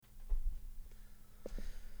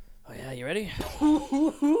you ready?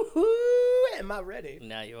 Am I ready?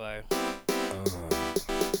 Now you are.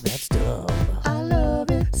 That's dumb. I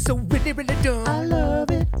love it. So really, really dumb. I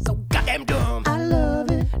love it. So goddamn dumb. I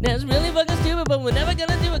love it. That's really fucking stupid, but we're never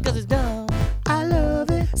gonna do it because it's dumb. I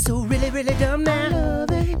love it. So really, really dumb now. I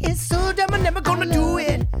love it. It's so dumb I'm never gonna do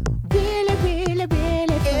it. Really, really, really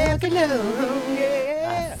fucking dumb.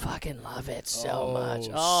 Yeah. I fucking love it so much.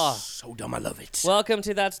 Oh. So dumb I love it. Welcome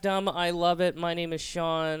to That's Dumb. I love it. My name is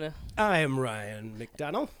Sean. I am Ryan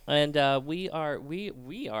McDonald. And we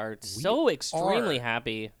are so extremely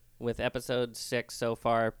happy with episode 6 so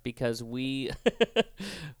far because we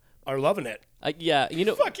Are loving it. yeah, you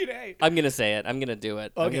know, Fucking A. I'm going to say it. I'm going to do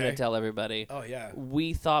it. I'm going to Okay. tell everybody. Oh, yeah.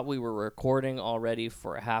 We thought we were recording already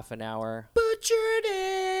for half an hour. Butchered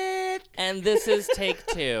it. And this is take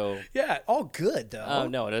 2. Yeah, all good, though. Oh,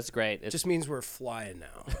 no, that's great. Just means we're flying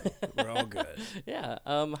now. We're all good. Yeah.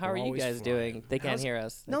 How are you always guys flying. doing? They can't How's- hear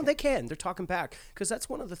us. No, they can. They're talking back. Because that's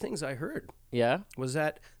one of the things I heard Yeah? was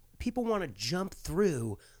that people want to jump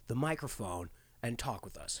through the microphone and talk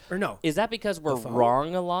with us. Or no, Is that because we're phone?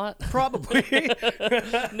 wrong a lot? probably.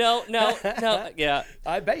 No. Yeah.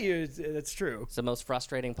 I bet you that's true. It's the most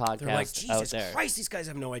frustrating They're like, podcast out Jesus there. Christ, these guys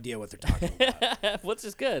have no idea what they're talking about. Which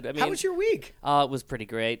is good. I mean, How was your week? it was pretty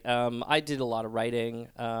great. I did a lot of writing.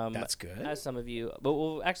 That's good. As some of you,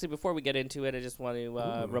 but actually, before we get into it, I just want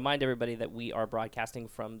to remind everybody that we are broadcasting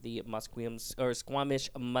from the Squamish,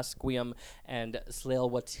 Musqueam, and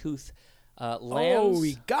Tsleil-Waututh lands. Oh,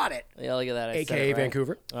 we got it. Yeah, look at that. I said AKA it right.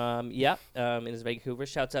 Vancouver. It is Vancouver.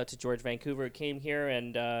 Shouts out to George Vancouver, who came here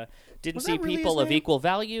and didn't Was see that really people his of name? equal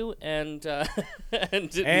value, and And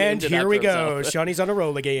did here that we to go. himself. Shawnee's on a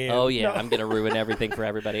roll again. Oh yeah, No. I'm gonna ruin everything for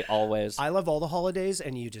everybody always. I love all the holidays,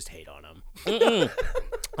 and you just hate on them.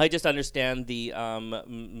 I just understand the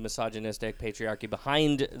misogynistic patriarchy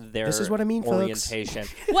behind their This is what I mean, folks. orientation.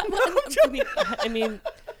 What? I mean,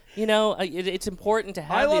 you know, it's important to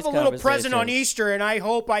have I love these a little present on conversations. Easter, and I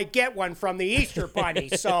hope I get one from the Easter Bunny.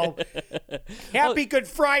 So, happy Good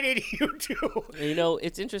Friday to you too. You know,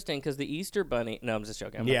 it's interesting because the Easter Bunny. No, I'm just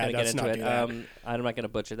joking. I'm Yeah, not going let's to get not into do it. I'm not going to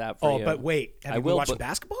butcher that for Oh, you. but wait, have I you been will, watching but-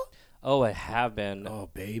 basketball? Oh, I have been. Oh,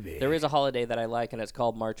 baby. There is a holiday that I like, and it's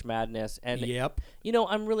called March Madness. And Yep. you know,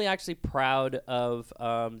 I'm really actually proud of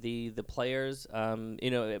the players. You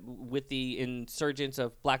know, with the insurgence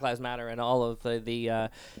of Black Lives Matter and all of the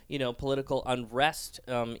you know, political unrest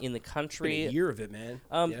in the country. Been a year of it, man.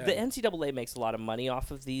 The NCAA makes a lot of money off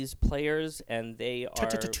of these players, and they are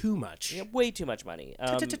Too much. way too much money.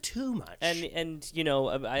 Too much. And you know,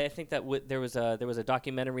 I think that there was a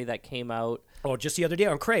documentary that came out. Oh, just the other day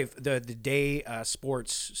on Crave, the day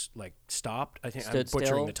sports like stopped. I think I'm Stood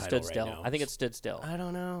butchering still. the title Stood right still. now. I think it stood still. I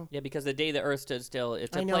don't know. Yeah, because the day the Earth stood still,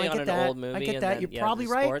 it's a I know. play I on get an that. old movie. I get and that. then, You're yeah, probably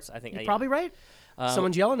the right. Sports, I think You're yeah. probably right.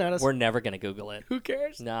 Someone's yelling at us. We're never gonna Google it. Who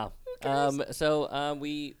cares? No. cares?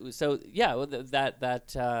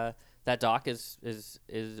 That doc is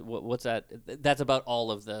what's that? That's about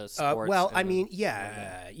all of the sports. Well, I and- mean,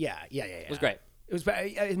 yeah. It was great. It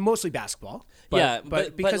was mostly basketball. But, Yeah, but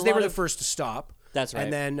but because a they lot were the of- first to stop. That's right.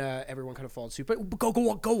 And then everyone kind of followed suit. But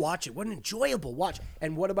go watch it. What an enjoyable watch.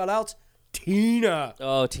 And what about else? Tina.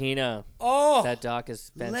 Oh, Tina, Oh, that doc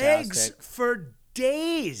is fantastic. legs for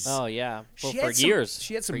days. Oh yeah, well, She for had some- years.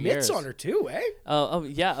 She had some For mitts years. on her too, eh? Oh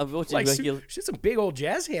yeah. Like she had some big old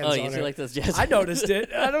jazz hands Oh, on you her. see like those jazz I noticed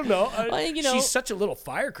it. I don't know. Well, you know- she's such a little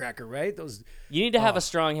firecracker, right? Those. You need to have a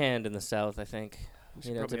strong hand in the South, I think.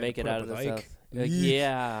 You know, probably to have make to it put out up of the with South. Ike.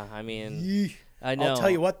 Yeah, I mean, I know. I'll tell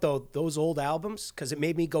you what, though, those old albums, because it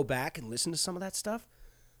made me go back and listen to some of that stuff.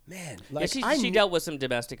 Man, like Yeah, she dealt with some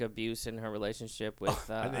domestic abuse in her relationship with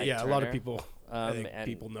Ike yeah, a lot of Turner. people. I think and-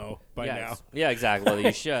 people know by yeah, now. Yeah, exactly. Well,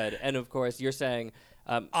 you should. And of course, you're saying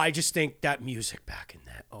I just think that music back in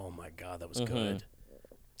that. Oh my God, that was good.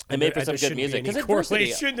 it made for There some good shouldn't be music. any 'Cause adversity.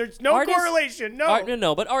 correlation. There's no Artists- correlation. No.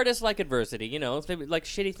 No, but artists like adversity. You know, if they, like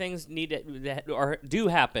shitty things or do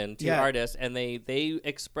happen to Yeah. artists, and they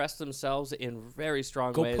express themselves in very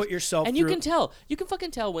strong Go ways. put yourself and you through- can tell. You can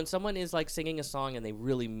fucking tell when someone is like singing a song and they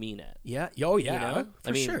really mean it. Yeah. Oh, yeah. know? For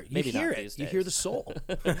I mean, sure. You maybe not hear these it. You hear the days. soul.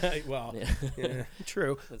 Well, yeah,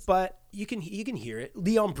 true. But you can hear it.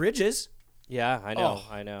 Leon Bridges. Yeah, I know.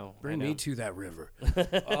 Oh, I know. Bring I know. me to that river.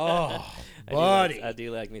 Oh, I do buddy. I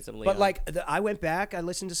do like me some Leon. But like, I went back. I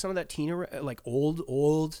listened to some of that Tina, like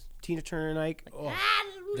old Tina Turner and Ike. Oh,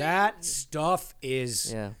 that stuff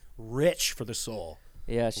is yeah, rich for the soul.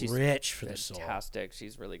 yeah, she's Rich for the soul. fantastic.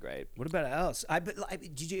 She's really great. What about else?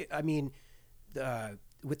 Did you? I mean,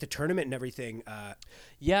 with the tournament and everything.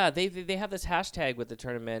 Yeah, they have this hashtag with the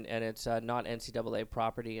tournament, and it's not NCAA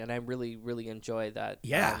property, and I really enjoy that.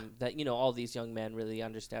 Yeah. That all these young men really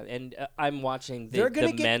understand, and I'm watching They're the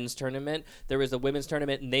gonna get- men's tournament. There is a women's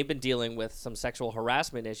tournament, and they've been dealing with some sexual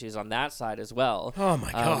harassment issues on that side as well. Oh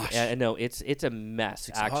my gosh. And no, it's a mess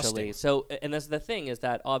actually. exhausting. So, and that's the thing is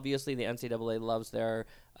that obviously the NCAA loves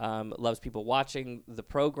people watching the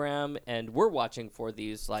program, and we're watching for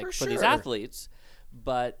these for these sure. athletes.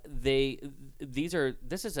 But this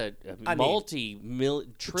is a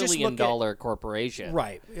multi-trillion-dollar corporation,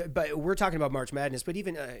 Right, but we're talking about March Madness. But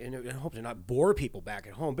even, and I hope to not bore people back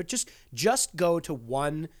at home, but just go to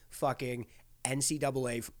one fucking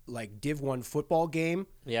NCAA like Div 1 football game,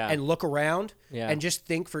 and look around, and just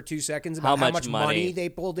think for 2 seconds about how much money they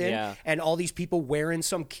pulled in, and all these people wearing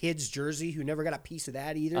some kid's jersey who never got a piece of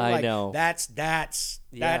that either. I know that's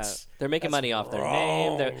they're making money off their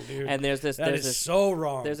name, dude. and there's this. That is so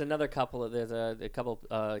wrong. There's another couple. There's a couple.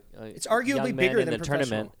 It's arguably young bigger men than in the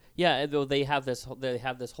tournament. professional. Yeah, though they have this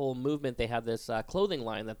whole movement. They have this clothing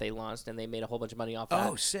line that they launched, and they made a whole bunch of money off that.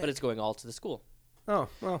 Oh, sick. But it's going all to the school. Oh,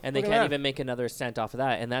 well, And they look at can't that. even make another cent off of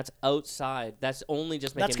that, and that's outside. That's only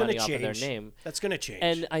just making money off of their name. That's going to change.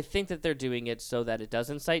 And I think that they're doing it so that it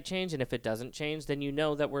does incite change, and if it doesn't change, then you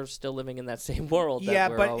know that we're still living in that same world. Yeah,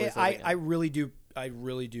 that we're but always living in. I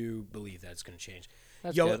really do believe that it's going to change.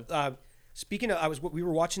 That's Yo, good. speaking of, we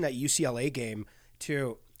were watching that UCLA game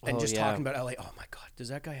too, and just yeah. talking about LA. Oh my God, does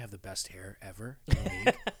that guy have the best hair ever in the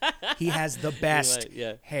league? He has the best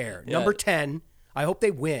hair. Yeah. Number 10. I hope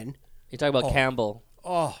they win. You're talking about Campbell.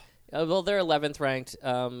 Oh. Well, they're 11th ranked,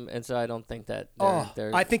 and so I don't think that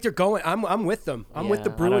they're I think they're going. I'm with them. I'm with the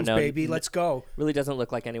I don't Bruins, know. baby. Let's go. really doesn't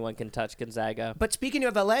look like anyone can touch Gonzaga. But speaking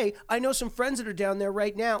of LA, I know some friends that are down there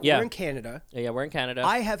right now. Yeah. We're in Canada. Yeah, we're in Canada.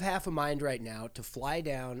 I have half a mind right now to fly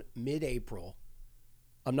down mid-April.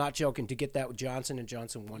 I'm not joking, to get that Johnson &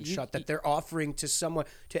 Johnson one shot that they're offering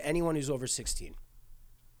to anyone who's over 16.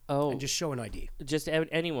 Oh, And just show an ID. just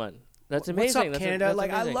anyone. That's What's amazing. up, Canada? That's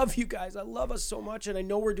Like, amazing. I love you guys. I love us so much, and I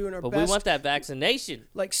know we're doing our But best. we want that vaccination.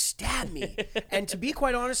 Like, stab me. And to be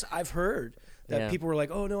quite honest, I've heard that people were like,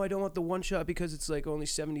 "Oh no, I don't want the one shot because it's like only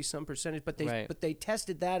 70-some percentage." But they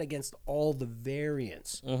tested that against all the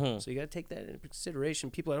variants. Mm-hmm. So you got to take that into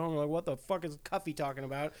consideration. People at home are like, "What the fuck is Cuffy talking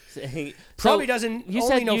about?" So, Probably doesn't You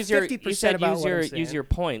only said know use your 50% about what I'm saying. use your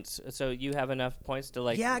points. So you have enough points to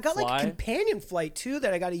like Yeah, I got fly? like a companion flight too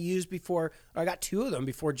that I got to use before. Or I got 2 of them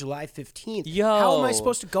before July 15th. Yo, how am I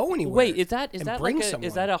supposed to go anywhere? Wait, is that bring like someone?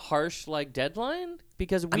 is that a harsh like deadline?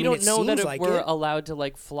 Because we mean, don't it know that seems if like we're it. allowed to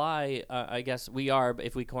like fly. I guess we are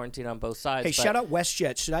if we quarantine on both sides. Hey, but shout out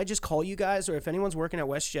WestJet. Should I just call you guys, or if anyone's working at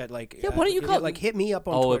WestJet, like why don't you call- like hit me up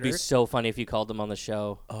on Oh, Twitter. it'd be so funny if you called them on the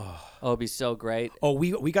show. Oh, it'd be so great. Oh,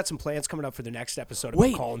 we got some plans coming up for the next episode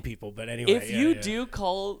about calling people. But anyway, If you do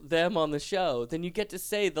call them on the show, then you get to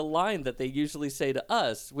say the line that they usually say to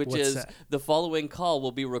us, which What's is that? the following call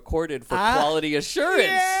will be recorded for quality assurance.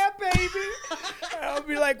 yeah, baby. I'll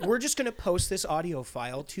be like, we're just gonna post this audio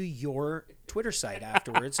file to your Twitter site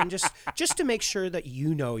afterwards, and just to make sure that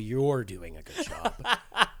you know you're doing a good job.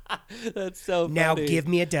 That's so funny. Now give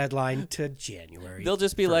me a deadline to January. They'll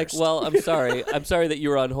just be 1st. like, well, I'm sorry. I'm sorry that you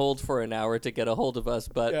were on hold for an hour to get a hold of us,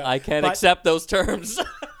 but Yeah, I can't but- accept those terms.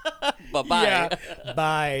 Bye-bye. Yeah,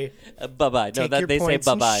 bye. Bye-bye. No, Take that your they say points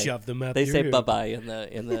and bye-bye. shove them up They your say rear. bye-bye in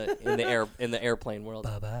the airplane world.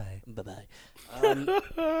 Bye. Bye-bye.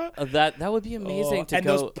 That would be amazing to and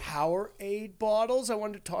go. those Powerade bottles, I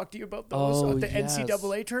wanted to talk to you about those Oh, at the yes.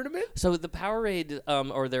 NCAA tournament. So the Powerade,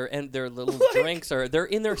 or their little drinks they're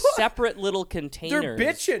in their separate little containers. They're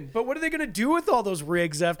bitching, but what are they going to do with all those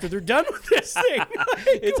rigs after they're done with this thing? Like,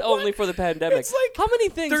 It's only for the pandemic. It's like how many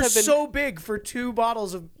things they're have been so big for 2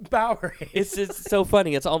 bottles of Powerade. It's so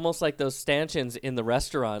funny. It's almost like those stanchions in the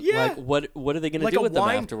restaurant. Yeah. Like what are they going to like do a with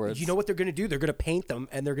wine. them afterwards? You know what they're going to do? They're going to paint them,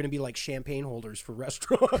 and they're going to be like champagne holders for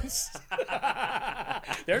restaurants.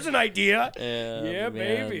 There's an idea. Yeah, man.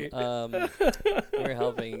 baby. We're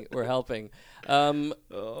helping. We're helping.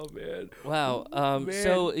 Oh man. Wow. Man.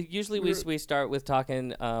 So usually we start with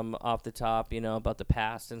talking off the top, about the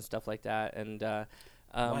past and stuff like that, and.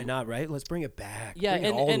 Why not, right? Let's bring it back. Yeah, Bring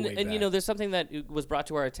it all the way and back. there's something that was brought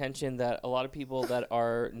to our attention that a lot of people that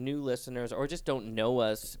are new listeners or just don't know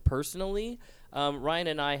us personally Ryan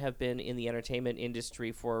and I have been in the entertainment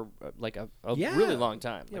industry for like a really long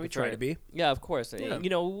time. Yeah, like we try to be. Yeah, of course. Yeah. You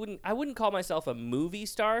know, I wouldn't call myself a movie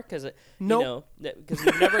star because because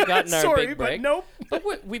we've never gotten our big break. But nope.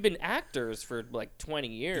 But we've been actors for like 20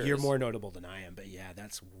 years. You're more notable than I am, but yeah,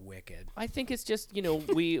 that's wicked. I think it's just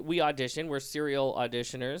we audition. We're serial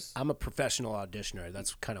auditioners. I'm a professional auditioner.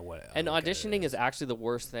 That's kind of what. And auditioning is actually the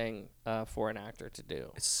worst thing for an actor to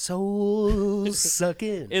do. It's so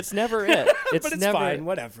sucking. It's never it. But it's never, fine.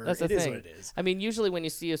 Whatever. That's the it is thing. what it is. I mean, usually when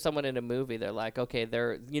you see someone in a movie, they're like, okay,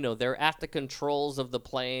 they're at the controls of the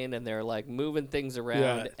plane and they're like moving things around.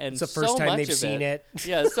 Yeah, And it's the first time they've seen it.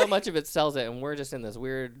 Yeah, so much of it sells it, and we're just in this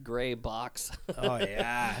weird gray box. Oh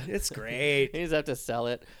yeah, it's great. You just have to sell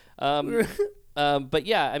it. But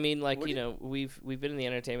yeah, I mean, like we've been in the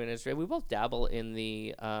entertainment industry. We both dabble in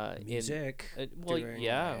the music. I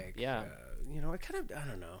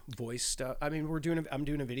don't know, voice stuff. I mean, I'm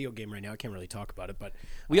doing a video game right now. I can't really talk about it, but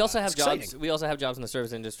we also have jobs. exciting. We also have jobs in the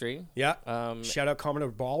service industry. Yeah. Shout out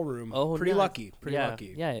Commodore Ballroom. Oh, pretty nice. lucky. Yeah,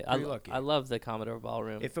 lucky. I love the Commodore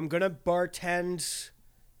Ballroom. If I'm gonna bartend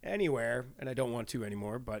anywhere, and I don't want to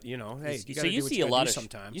anymore, but hey, you gotta do what you gotta do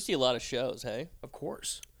sometimes. You see a lot of shows, hey? Of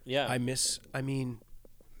course. Yeah. Man.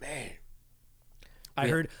 I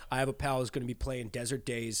heard I have a pal who's going to be playing Desert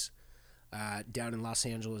Days down in Los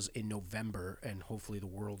Angeles in November, and hopefully the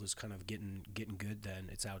world is kind of getting good then.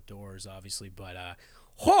 It's outdoors, obviously, but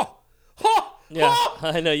yeah,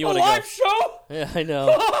 I know you want to go. Live show? Yeah, I know.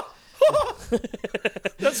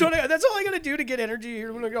 That's all I got to do to get energy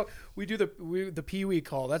here. When I go, we do the Pee-wee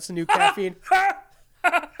call. That's the new caffeine.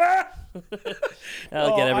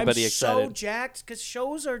 That'll get everybody I'm excited. So jacked because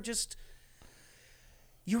shows are just.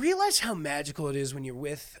 You realize how magical it is when you're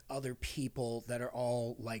with other people that are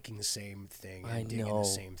all liking the same thing and digging the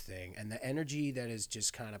same thing, and the energy that is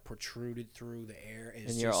just kind of protruded through the air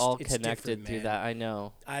is. And you're all connected through that. I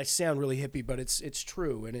know. I sound really hippie, but it's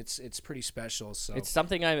true, and it's pretty special. So it's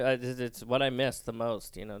something it's what I miss the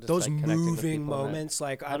most. Just those like moving moments,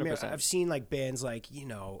 like I've seen like bands like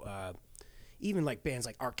even like bands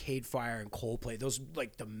like Arcade Fire and Coldplay, those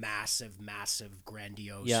like the massive,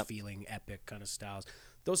 grandiose feeling, epic kind of styles.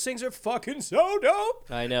 Those things are fucking so dope.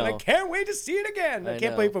 I know. And I can't wait to see it again. I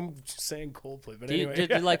can't believe I'm saying Coldplay, but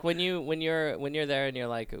anyway. Like when you're there and you're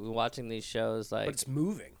like watching these shows, like. But it's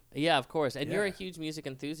moving. Yeah, of course, and you're a huge music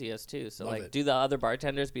enthusiast too. So do the other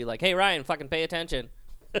bartenders be like, "Hey, Ryan, fucking pay attention."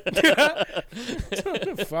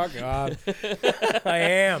 Fuck off. I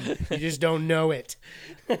am. You just don't know it.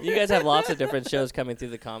 You guys have lots of different shows coming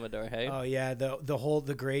through the Commodore, hey? Oh yeah,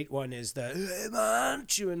 the great one is the "Hey man,"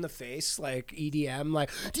 chew in the face, like EDM, like,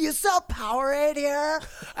 "Do you sell Powerade here?"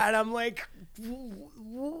 And I'm like,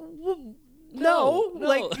 no.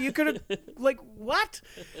 Like, you could have, like, what?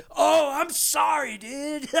 Oh, I'm sorry,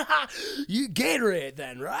 dude. You Gatorade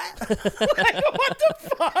then, right? Like, what the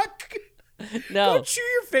fuck? No. Go chew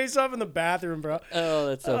your face off in the bathroom, bro. Oh,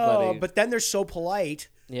 that's so funny. But then they're so polite,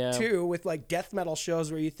 yeah, too, with like death metal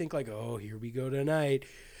shows where you think like, oh, here we go tonight,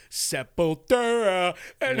 Sepultura,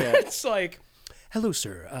 and it's like, hello,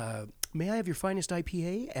 sir. May I have your finest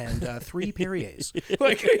IPA and 3 Perriers?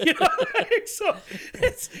 Like, so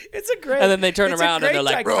it's a great. And then they turn around and they're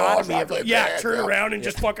like, turn around and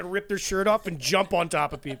just fucking rip their shirt off and jump on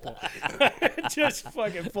top of people, just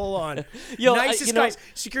fucking full on. Nicest guys,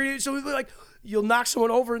 security. So like, you'll knock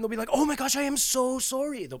someone over and they'll be like, "Oh my gosh, I am so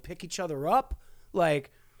sorry." They'll pick each other up,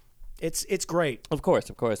 like. It's great. Of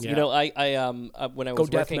course. Yeah. I when I was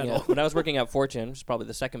working at Fortune, which is probably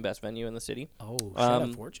the second best venue in the city. Oh, shout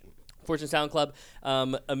out Fortune Sound Club,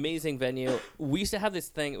 amazing venue. We used to have this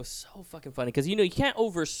thing. It was so fucking funny because you can't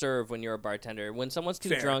overserve when you're a bartender. When someone's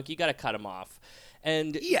too drunk, you got to cut them off.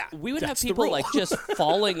 And we would have people like just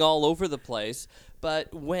falling all over the place.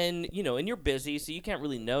 But when and you're busy, so you can't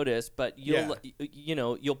really notice. But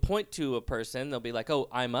you'll point to a person. They'll be like, "Oh,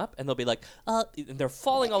 I'm up," and they'll be like, and they're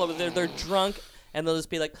falling all over. They're drunk. And they'll just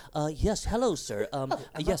be like, yes, hello, sir.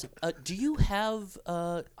 Yes, do you have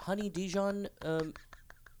Honey Dijon?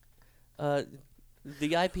 The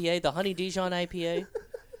IPA, the Honey Dijon IPA?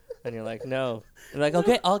 And you're like, no. And like,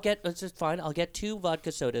 okay, it's just fine. I'll get 2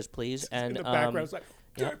 vodka sodas, please. And in the background's like,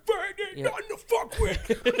 nothing to fuck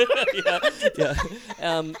with.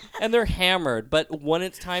 And they're hammered, but when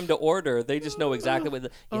it's time to order, they just know exactly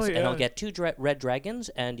what. And I'll get 2 red dragons,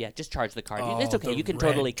 and just charge the card. It's okay, you can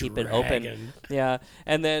totally keep it open. Yeah,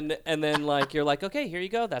 and then like you're like, okay, here you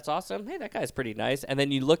go. That's awesome. Hey, that guy's pretty nice. And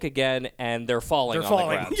then you look again, and they're falling. The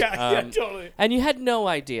ground. Yeah, totally. And you had no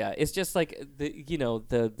idea. It's just like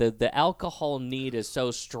the alcohol need is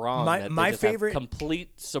so strong that they just have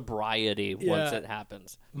complete sobriety once it happens.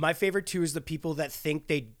 My favorite favorite too is the people that think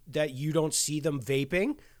that you don't see them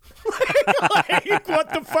vaping. Like,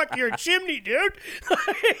 what the fuck? You're a chimney, dude.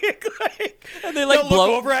 And they like blow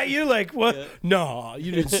look over at you like, what? Yeah. No,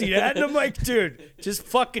 you didn't see that. And I'm like, dude, just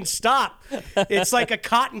fucking stop. It's like a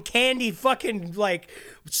cotton candy fucking like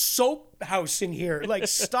soap house in here. Like,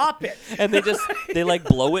 stop it. And they like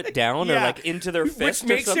blow it down or like into their fist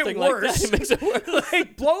or something like that. It makes it worse.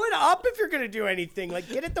 Like, blow it up if you're gonna do anything. Like,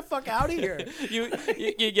 get it the fuck out of here.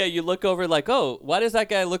 You look over like, oh, why does that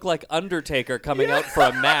guy look like Undertaker coming out for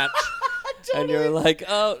a match? Totally. And you're like,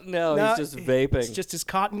 oh no, he's just vaping. It's just his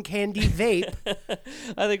cotton candy vape.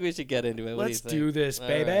 I think we should get into it. Let's do this,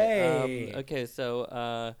 baby. Right. Okay,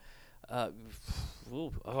 so all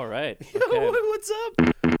right. Okay. What's up?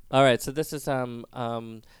 All right, so this is there's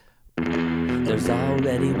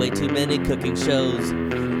already way too many cooking shows,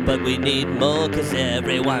 but we need more because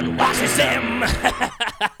everyone watches them.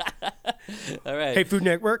 All right. Hey, Food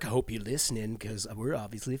Network, I hope you're listening because we're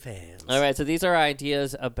obviously fans. All right, so these are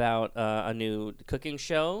ideas about a new cooking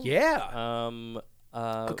show. Yeah.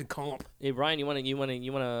 Cooking comp. Hey, Ryan, you want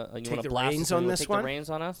to take the blast reins on this take one? The reins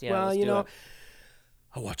on us? Yeah. Well, you know,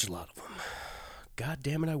 I watch a lot of them. God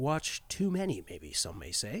damn it, I watch too many, maybe some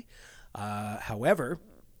may say. However,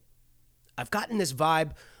 I've gotten this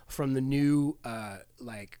vibe from the new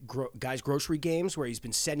Guy's Grocery Games where he's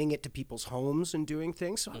been sending it to people's homes and doing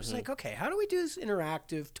things. So I was like, okay, how do we do this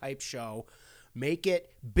interactive type show, make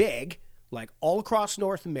it big, like all across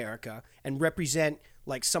North America, and represent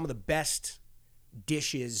like some of the best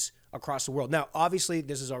dishes across the world? Now, obviously,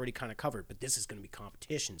 this is already kind of covered, but this is going to be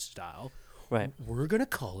competition style. Right. We're going to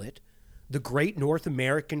call it the Great North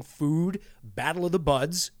American Food Battle of the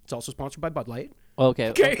Buds. It's also sponsored by Bud Light.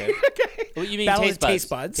 Okay. Well, you mean Battle Taste of Buds? Taste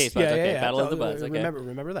Buds. Taste Buds. Yeah, Okay. yeah. Battle of the Buds. Okay.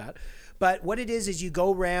 Remember that. But what it is you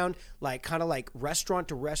go around like kind of like restaurant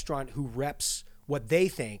to restaurant who reps what they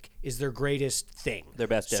think is their greatest thing. Their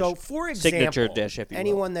best dish. So, for example, signature dish, if you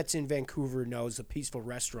anyone that's in Vancouver knows a Peaceful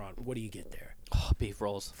Restaurant. What do you get there? Oh, beef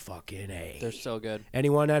rolls. Fucking A. They're so good.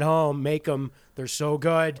 Anyone at home, make them. They're so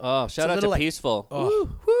good. Oh, shout out to Peaceful. Woo.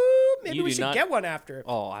 Maybe we should get one after.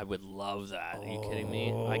 Oh, I would love that. Are you kidding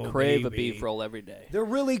me? I crave a beef roll every day. They're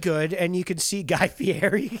really good, and you can see Guy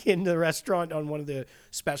Fieri in the restaurant on one of the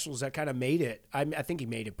specials that kind of made it. I think he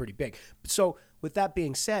made it pretty big. So with that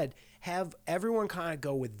being said, have everyone kind of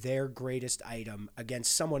go with their greatest item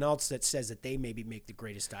against someone else that says that they maybe make the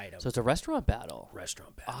greatest item. So it's a restaurant battle.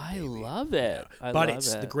 I love it. But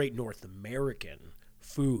it's the Great North American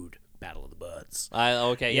Food Battle of the Buds.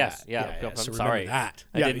 Yes. I'm so sorry. That.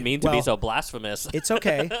 I didn't mean to be so blasphemous. It's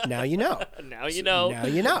okay. Now you know. Now you know.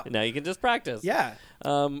 Now you can just practice. Yeah.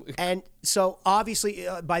 And so obviously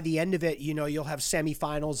by the end of it, you'll have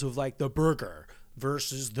semifinals of like the burger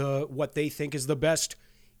versus what they think is the best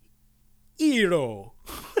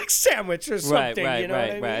like sandwich or something. Right. You know what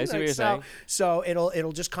I mean? I see what you're saying. So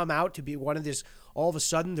it'll just come out to be one of this. All of a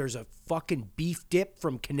sudden, there's a fucking beef dip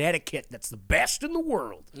from Connecticut that's the best in the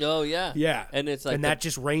world. Oh yeah, yeah, and it's like that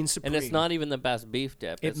just reigns supreme. And it's not even the best beef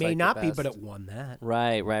dip. It may not be, but it won that.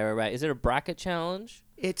 Right. Is it a bracket challenge?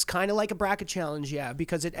 It's kind of like a bracket challenge, yeah,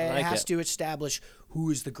 because it has to establish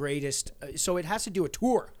who is the greatest. So it has to do a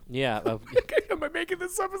tour. Yeah. Am I making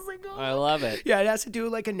this up as I go? I love it. Yeah, it has to do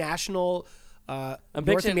like a national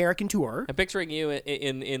North American tour. I'm picturing you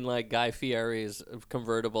in like Guy Fieri's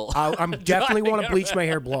convertible. I'm definitely want to bleach my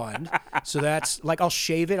hair blonde. So that's like I'll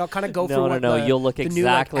shave it. I'll kind of go for what you'll look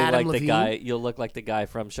exactly new, like Levine. the guy. You'll look like the guy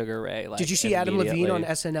from Sugar Ray. Like, did you see Adam Levine on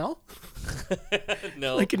SNL?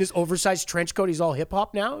 No. Like in his oversized trench coat, he's all hip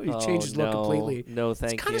hop now. He changed his look completely. No,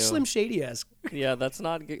 thank you. It's kind of Slim Shady-esque. Yeah, that's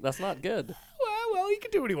not good. Well, he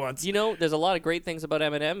can do what he wants. There's a lot of great things about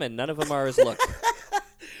Eminem, and none of them are his look.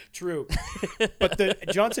 True. But the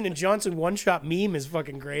Johnson & Johnson one-shot meme is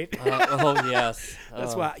fucking great. Yes.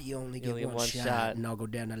 That's why you only get one shot, and I'll go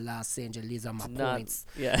down to Los Angeles on my points.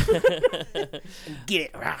 Yeah.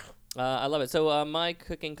 Get it. I love it. So my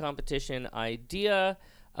cooking competition idea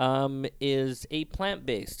is a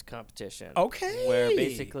plant-based competition. Okay. Where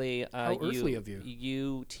basically How earthly of you.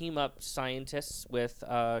 You team up scientists with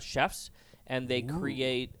chefs, and they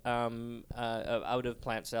create, out of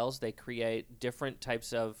plant cells, they create different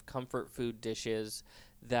types of comfort food dishes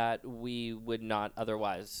that we would not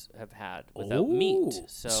otherwise have had without meat.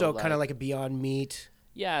 So kind of like a Beyond Meat.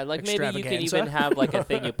 Yeah, like maybe you can even have like a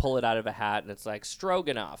thing, you pull it out of a hat, and it's like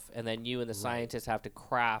stroganoff, and then you and the scientists have to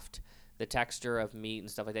craft the texture of meat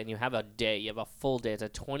and stuff like that. And you have a day, you have a full day. It's a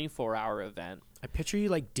 24-hour event. I picture you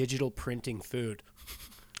like digital printing food.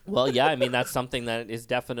 Well, yeah, I mean, that's something that is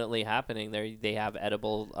definitely happening. They have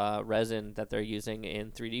edible resin that they're using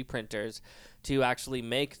in 3D printers to actually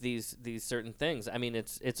make these certain things. I mean,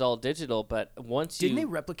 it's all digital, but once Didn't they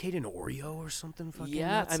replicate an Oreo or something fucking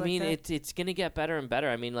Yeah, nuts I mean, like that? it's going to get better and better.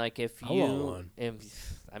 I mean, like, if I you... want one.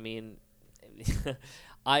 I mean...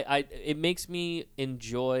 it makes me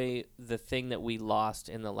enjoy the thing that we lost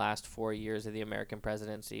in the last 4 years of the American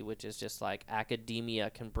presidency, which is just like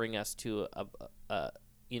academia can bring us to a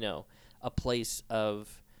place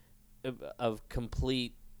of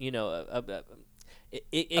complete, it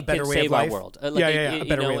can save our world. A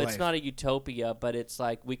better way of it's life. not a utopia, but it's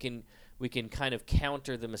like we can kind of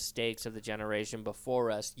counter the mistakes of the generation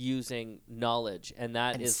before us using knowledge, and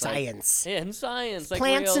that is science. And science, like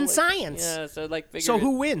Plants real, and like, science. Yeah, so like. So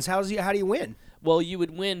who wins? How do you win? Well, you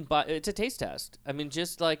would win, but it's a taste test. I mean,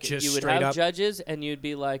 just you would have up. judges, and you'd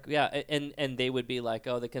be like, yeah, and they would be like,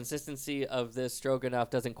 oh, the consistency of this stroganoff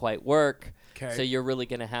doesn't quite work. Okay. So you're really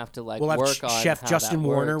gonna have to We'll work have on Chef how Justin that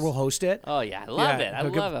Warner works. will host it. Oh yeah, I love it. I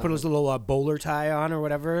love it. Put his little bowler tie on or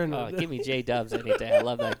whatever. And Oh, give me J Dubs any day. I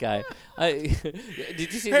love that guy. Did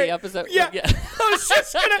you see the episode? Yeah. I was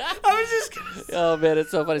just gonna. Oh man, it's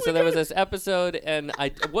so funny. So there was this episode, and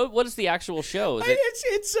what is the actual show? Is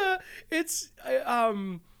it,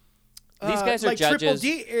 these guys are like judges.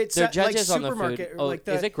 Triple D. It's They're judges like on the supermarket. food. Or Oh, like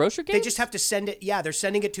is it grocery They games? just have to send it. Yeah, they're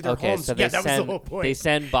sending it to their Okay, homes. so yeah, that was the whole point. They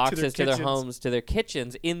send boxes to their kitchens. homes, to their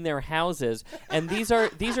kitchens, in their houses, and these are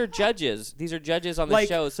judges. These are judges on the Like,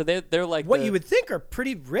 show. So they're like what you would think are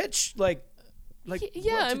pretty rich, like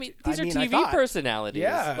yeah. I mean, these are TV personalities.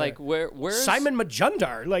 Yeah, like where's Simon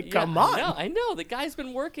Majumdar? Like, Yeah, come on. I know. The guy's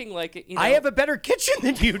been working like I have a better kitchen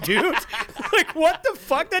than you, dude. Like, what the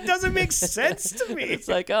fuck? That doesn't make sense to me. It's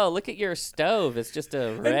like, oh, look at your stove. It's just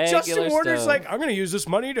a regular And Justin Warner's stove. like, I'm going to use this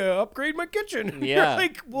money to upgrade my kitchen. Yeah. You're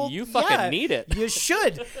like, well, You fucking yeah, need it. You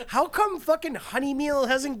should. How come fucking Honeymeal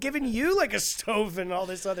hasn't given you like a stove and all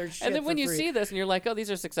this other shit? And then when for you free? see this and you're like, oh, these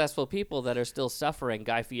are successful people that are still suffering.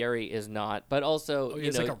 Guy Fieri is not, but also,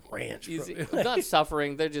 it's like a ranch. he's bro. not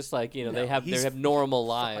suffering. They're just like, they have normal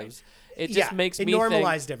lives. It just makes it me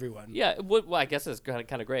normalized think, everyone. Yeah, well, I guess it's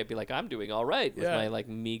kind of great. Be like, I'm doing all right with Yeah. my like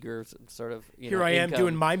meager sort of. Here I am income.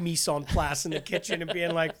 doing my mise en place in the kitchen and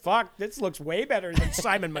being like, fuck, this looks way better than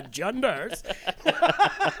Simon Majundar's.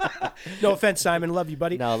 No offense, Simon. Love you,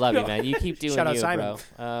 buddy. No, I love you, man. You keep doing Shout out you, Simon.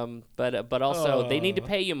 bro. But also they need to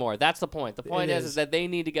pay you more. That's the point. The point is that they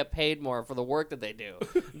need to get paid more for the work that they do.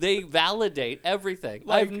 They validate everything.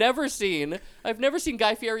 I've never seen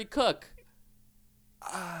Guy Fieri cook.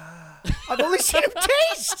 I've only seen him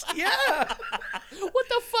taste. Yeah. What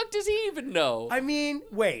the fuck does he even know? I mean,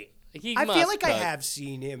 wait. He I must feel like I cook. have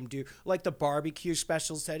seen him do like the barbecue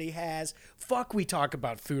specials that he has. Fuck, we talk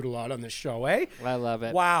about food a lot on the show, eh? I love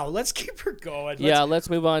it. Wow, let's keep her going. Let's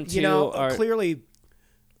move on to our. Clearly,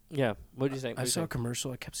 Yeah, what do you think? I saw a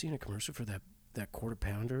commercial. I kept seeing a commercial for that quarter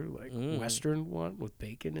pounder, like Western one with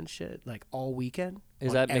bacon and shit, like all weekend. Is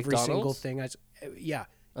on that every single McDonald's? thing? Yeah,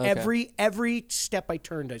 Okay. every step I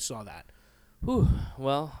turned, I saw that. Whew,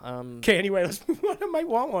 well, Okay, anyway, let's move on. I might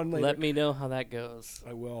want one later. let me know how that goes.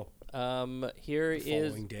 I will. Here is.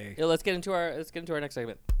 following day. Yeah, let's get into our next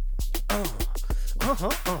segment.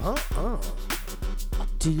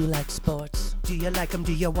 Do you like sports? Do you like them?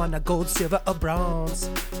 Do you want a gold, silver, or bronze?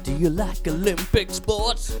 Do you like Olympic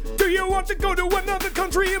sports? Do you want to go to another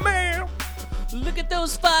country, man? Look at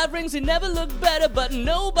those 5 rings, they never look better, but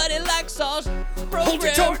nobody likes our program. Hold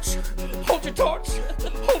your torch! Hold your torch!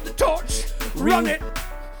 Hold the torch! Run it!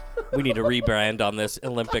 We need a rebrand on this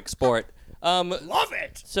Olympic sport. Love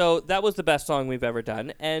it! So that was the best song we've ever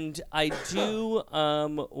done, and I do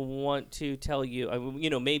want to tell you,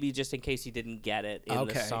 maybe just in case you didn't get it in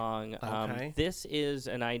the song, this is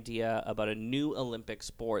an idea about a new Olympic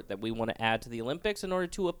sport that we want to add to the Olympics in order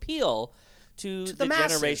to appeal to the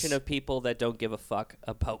generation of people that don't give a fuck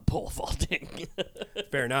about pole vaulting.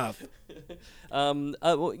 Fair enough.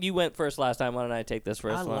 You went first last time. Why don't I take this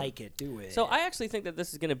first I one? like it. Do it. So I actually think that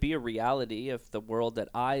this is going to be a reality if the world that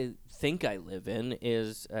I think I live in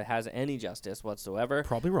has any justice whatsoever.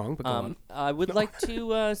 Probably wrong, but go on. I would like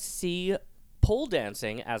to see pole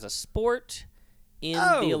dancing as a sport in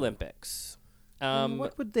the Olympics.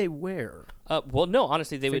 What would they wear? Well, no,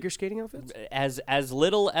 honestly, they Figure would skating outfits? as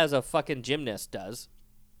little as a fucking gymnast does.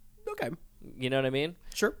 Okay. You know what I mean?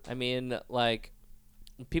 Sure. I mean, like,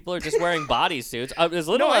 people are just wearing bodysuits as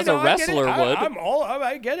little as a wrestler would.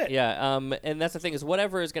 I get it. Yeah, and that's the thing is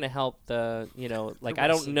whatever is going to help I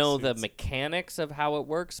don't know the suits. mechanics of how it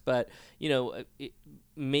works, but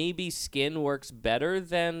maybe skin works better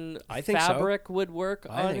than I think fabric would work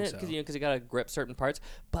on it, so. because you got to grip certain parts.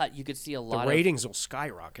 But you could see a lot the ratings will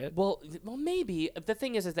skyrocket. Well, maybe the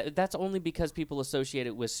thing is that that's only because people associate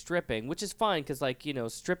it with stripping, which is fine because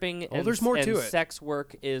stripping and there's more to it. Sex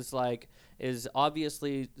work is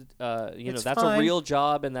obviously It's that's fine. a real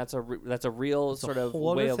job, and that's a real sort of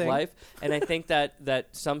way of life. And I think that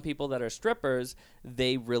some people that are strippers,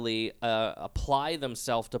 they really apply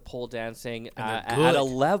themselves to pole dancing at a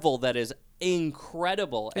level that is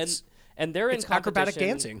incredible. And they're in it's acrobatic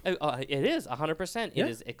dancing. It is 100%. Yeah. It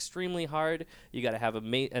is extremely hard. You got to have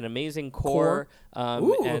an amazing core.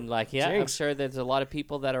 And I'm sure there's a lot of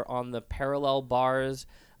people that are on the parallel bars.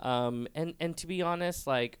 And to be honest,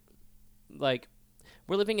 like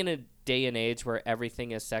we're living in a day and age where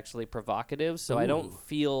everything is sexually provocative, so I don't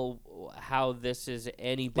feel how this is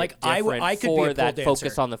any bit different I could for be a that pole focus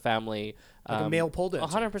dancer. on the family. Like a male pole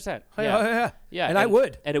dancer. 100%. Yeah. And I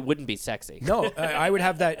would. And it wouldn't be sexy. No, I would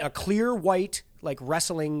have a clear white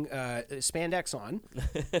wrestling spandex on.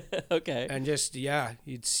 Okay. And just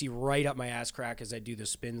you'd see right up my ass crack as I do the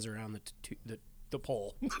spins around the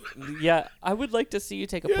pole. Yeah, I would like to see you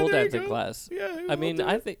take a pole dancing class. Yeah, I mean,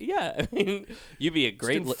 you'd be a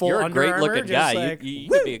great. full You're a Under great Armour, looking just guy. like, You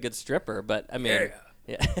could be a good stripper, but I mean.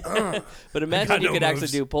 Yeah. But imagine you could actually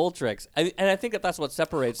do pole tricks. And I think that's what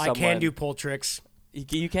separates someone. I can do pole tricks.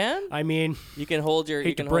 You can? I mean, you can hold your.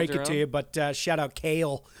 Hate to break it to you, but shout out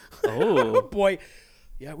Kale. Oh boy,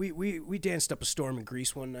 yeah, we danced up a storm in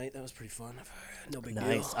Greece one night. That was pretty fun. No big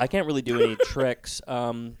deal. I can't really do any tricks,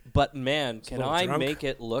 but man, can I drunk. make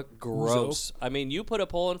it look gross? I mean, you put a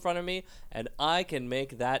pole in front of me, and I can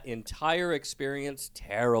make that entire experience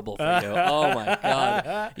terrible for you. Oh my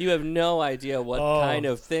god, you have no idea what kind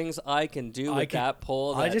of things I can do with that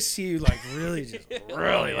pole. I just see you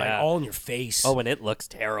really all in your face. Oh, and it looks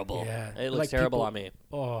terrible. Yeah, it looks terrible on me.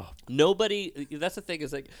 Oh, nobody. That's the thing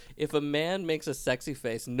is if a man makes a sexy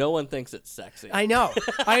face, no one thinks it's sexy. I know.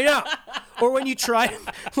 Or when you try,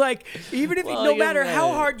 even if no matter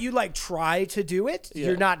how hard you try to do it,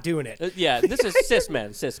 you're not doing it. This is cis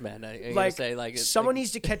men. Someone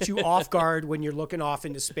needs to catch you off guard when you're looking off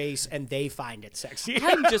into space and they find it sexy.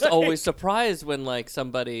 I'm just always surprised when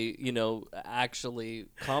somebody actually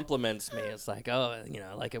compliments me. It's like, oh,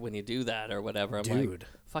 I like it when you do that or whatever. I'm like,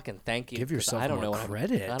 fucking thank you. Give yourself more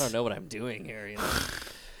credit. I don't know what I'm doing here.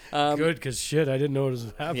 Good, because shit, I didn't know what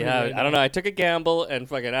was happening. Yeah, right I don't know. I took a gamble and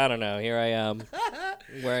fucking, I don't know. Here I am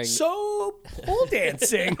wearing. So, pole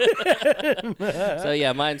dancing. So,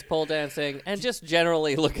 yeah, mine's pole dancing and just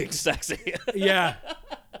generally looking sexy. Yeah.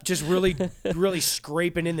 Just really, really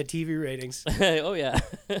scraping in the TV ratings. Oh, yeah.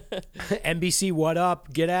 NBC, what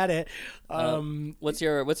up? Get at it. What's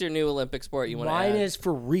your new Olympic sport you want to add? Mine is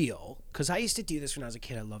for real, because I used to do this when I was a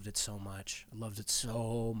kid. I loved it so much.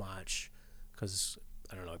 Because...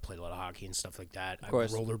 I don't know, I played a lot of hockey and stuff like that. Of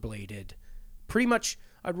course. I rollerbladed. Pretty much,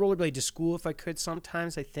 I'd rollerblade to school if I could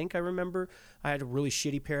sometimes. I think I remember. I had a really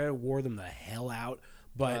shitty pair. I wore them the hell out.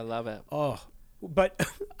 But I love it. Oh, but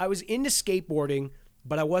I was into skateboarding,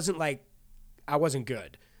 but I wasn't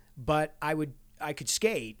good. But I could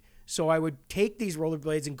skate. So I would take these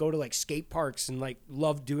rollerblades and go to skate parks and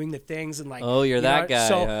love doing the things and you're that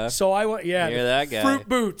guy. So I went you're that guy. Fruit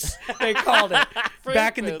boots they called it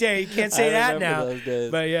back in the day. You can't say that now. Those days.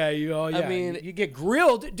 But I mean, you get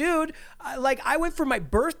grilled, dude. I went for my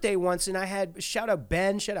birthday once and I had shout out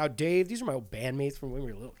Ben, shout out Dave. These are my old bandmates from when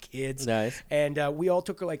we were little kids. Nice. And we all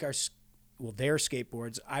took their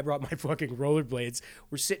skateboards. I brought my fucking rollerblades.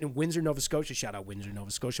 We're sitting in Windsor, Nova Scotia. Shout out Windsor,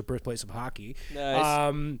 Nova Scotia, birthplace of hockey.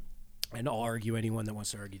 Nice. And I'll argue anyone that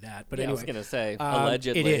wants to argue that. But anyway, I was going to say,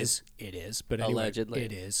 allegedly. It is. But anyway, allegedly.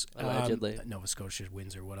 It is. Allegedly. Nova Scotia,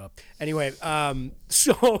 Windsor, what up? Anyway,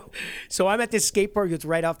 so I'm at this skate park that's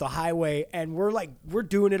right off the highway, and we're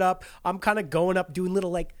doing it up. I'm kind of going up, doing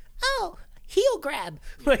little heel grab,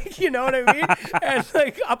 you know what I mean?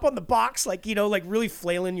 And up on the box, really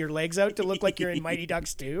flailing your legs out to look like you're in Mighty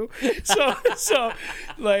Ducks 2. So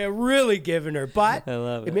really giving her. But I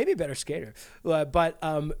love it. Made me a better skater. But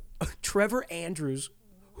Trevor Andrews,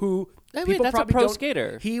 who people that's probably a pro don't,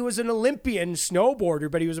 skater. He was an Olympian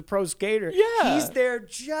snowboarder, but he was a pro skater. Yeah. He's there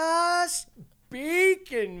just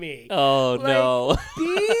beaking me. Oh, no.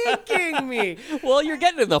 Beaking me. Well, you're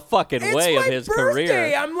getting in the fucking way of his birthday.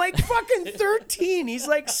 career. I'm fucking 13. He's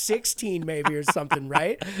 16 maybe or something,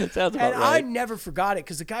 right? Sounds about right. I never forgot it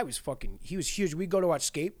because the guy was he was huge. We'd go to watch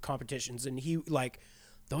skate competitions and he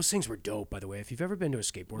those things were dope, by the way. If you've ever been to a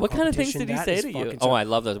skateboard what kind of things competition, did he say to you? Oh, I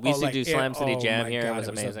love those. We used to do Slam City Jam here. God, it was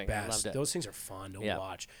amazing. I loved it. Those things are fun to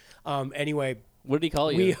watch. Anyway. What did he call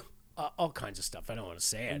you? all kinds of stuff. I don't want to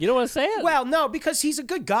say it. You don't want to say it? Well, no, because he's a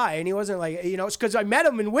good guy, and he wasn't like, it's because I met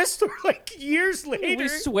him in Whistler like years later. We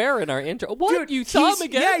swear in our intro. What? Dude, you saw him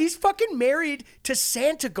again? Yeah, he's fucking married to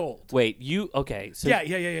Santa Gold. Wait, okay. So yeah.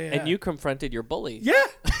 And you confronted your bully. Yeah.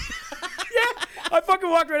 I fucking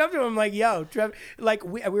walked right up to him. I'm like, yo, Trevor. Like,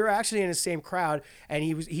 we were actually in the same crowd, and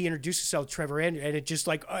he introduced himself, Trevor Andrew, and it just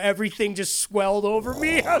like everything just swelled over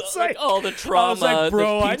me. I was like, all the trauma. I was like,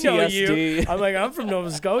 bro, the I know PTSD. you. I'm like, I'm from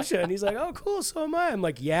Nova Scotia, and he's like, oh, cool, so am I. I'm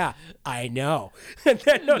like, yeah, I know. And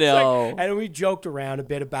then and we joked around a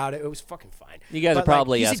bit about it. It was fucking fine. You guys are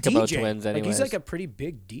probably Eskimo twins, anyways. He's like a pretty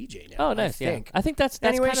big DJ now. Oh, nice. I think that's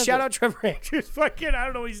anyway. Kind of shout out Trevor Andrews. Fucking, I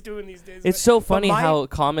don't know what he's doing these days. It's so funny how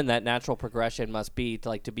common that natural progression must be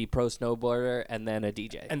to be pro snowboarder and then a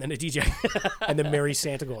DJ. And then marry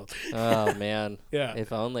Santa Gold. Oh, man. Yeah.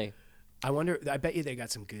 If only. I wonder, I bet you they got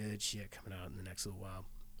some good shit coming out in the next little while.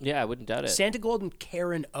 Yeah, I wouldn't doubt it. Santa Gold and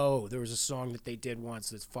Karen O. There was a song that they did once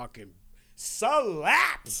that's fucking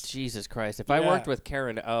slaps. Jesus Christ. If I worked with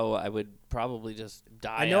Karen O, I would probably just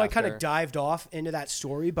die. I know I kind of dived off into that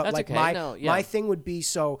story, but that's like okay. my thing would be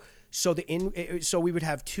so we would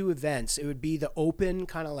have two events. It would be the open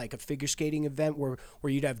kind of like a figure skating event where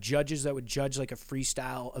you'd have judges that would judge like a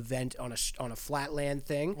freestyle event on a flatland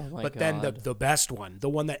thing. Oh my but God. then the best one, the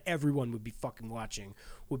one that everyone would be fucking watching,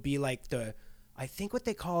 would be like I think what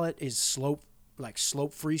they call it is slope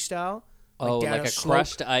freestyle. Like a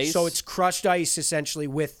crushed ice? So it's crushed ice essentially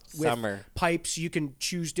with Summer. pipes. You can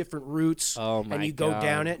choose different routes. Oh my And you go God.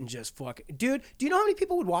 down it and just fuck it. Dude, do you know how many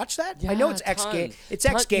people would watch that? Yeah, I know it's X Games. It's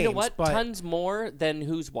X Games. You know what? But Tons more than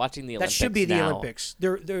who's watching the Olympics. that should be the now. Olympics.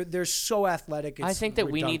 They're so athletic. It's I think that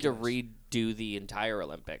we need to redunculous. redo the entire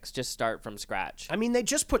Olympics. Just start from scratch. I mean, they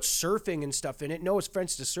just put surfing and stuff in it. No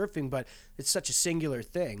offense to surfing, but it's such a singular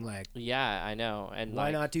thing. Like, yeah, I know. And why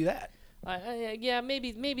not do that? Yeah,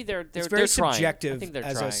 maybe they're It's very trying. subjective I think they're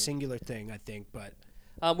as trying. a singular thing, I think, but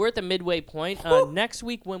we're at the midway point. Next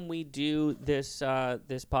week when we do this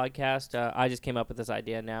this podcast, I just came up with this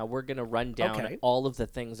idea now. We're going to run down all of the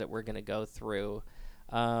things that we're going to go through.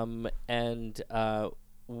 And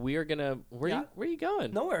we're going to where are you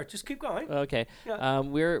going? Nowhere. Just keep going. Okay. Yeah.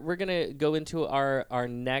 We're going to go into our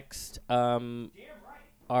next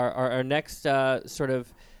our next sort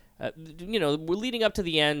of we're leading up to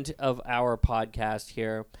the end of our podcast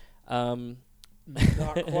here. Not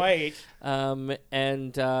quite. We're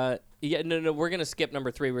gonna skip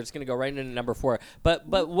number 3. We're just gonna go right into number 4. But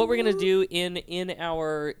what we're gonna do in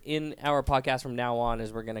our podcast from now on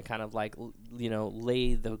is we're gonna kind of like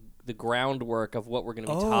lay the groundwork of what we're going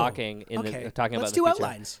to be talking about. Let's do the future.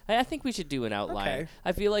 Outlines. I think we should do an outline. Okay.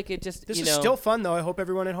 I feel like it just this is still fun though. I hope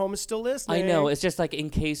everyone at home is still listening. I know it's just like in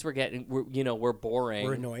case we're boring,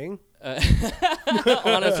 we're annoying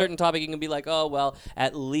on a certain topic. You can be like, oh well,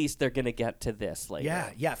 at least they're going to get to this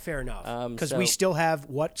later. Yeah, fair enough. Because we still have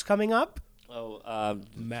what's coming up.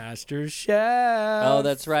 Master Chef. Oh,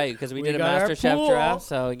 that's right. Because we did a Master Chef draft.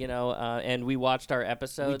 So and we watched our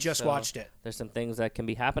episode. We just watched it. There's some things that can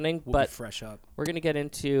be happening, we'll but be fresh up. We're gonna get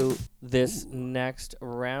into this next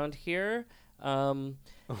round here.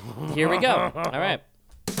 Here we go. All right.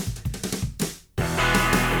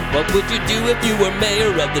 What would you do if you were mayor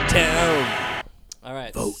of the town? All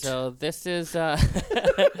right. Vote. So this is. So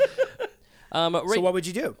what would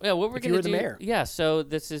you do? Yeah, what we're if you were the mayor? Yeah, so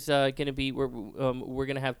this is going to be we're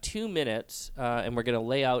going to have 2 minutes, and we're going to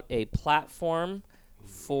lay out a platform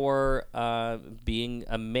for being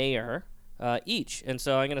a mayor each. And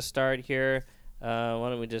so I'm going to start here. Why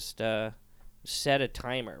don't we just set a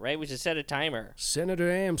timer? Right, we should set a timer.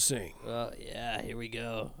 Senator Amsing. Yeah, here we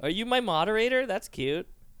go. Are you my moderator? That's cute.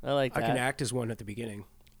 I like that. I can act as one at the beginning.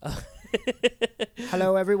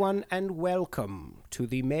 Hello, everyone, and welcome to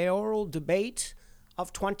the mayoral debate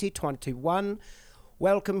of 2021.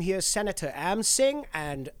 Welcome here, Senator Amsing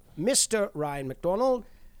and Mr. Ryan McDonald.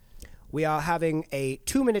 We are having a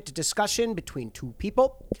 2-minute discussion between 2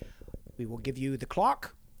 people. We will give you the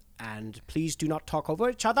clock, and please do not talk over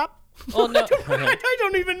each other. Oh, no. I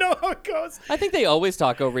don't even know how it goes. I think they always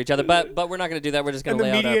talk over each other, but we're not going to do that. We're just going to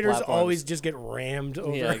lay out our mediators platforms. always just get rammed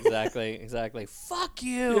over. Yeah, exactly. Fuck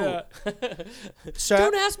you. Yeah. Sir,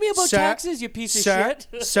 don't ask me about taxes, you piece of shit.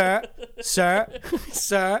 Sir.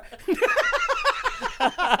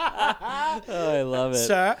 I love it.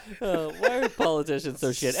 Sir. Why are politicians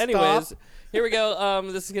so shit? Anyways, here we go.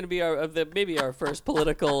 This is going to be maybe our first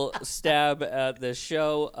political stab at the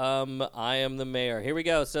show. I am the mayor. Here we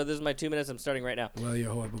go. So this is my 2 minutes. I'm starting right now. Well,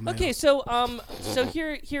 you're horrible, man. Okay, so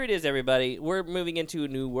here it is, everybody. We're moving into a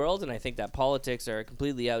new world, and I think that politics are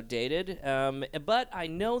completely outdated. But I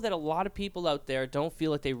know that a lot of people out there don't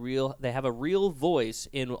feel like they have a real voice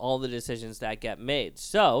in all the decisions that get made.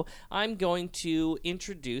 So I'm going to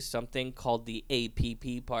introduce something called the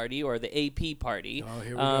APP Party, or the AP Party. Oh,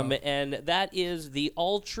 here we go. And that is the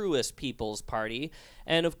Altruist People's Party.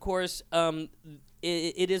 And of course,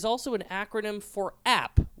 it is also an acronym for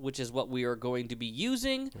APP, which is what we are going to be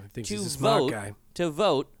using to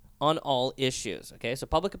vote on all issues. Okay, so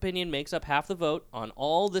public opinion makes up half the vote on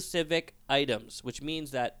all the civic items, which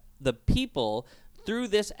means that the people through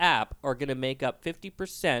this app are going to make up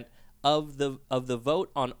 50% of the vote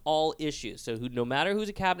on all issues. So no matter who's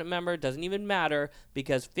a cabinet member, doesn't even matter,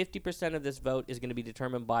 because 50% of this vote is going to be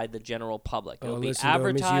determined by the general public. It'll be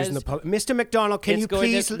advertised. Mr. McDonald, can you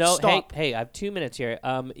please stop? Hey, I have 2 minutes here.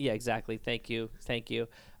 Yeah, exactly. Thank you.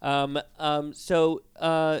 So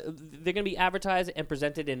they're going to be advertised and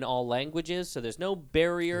presented in all languages, so there's no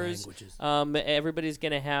barriers. Everybody's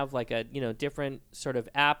going to have like a different sort of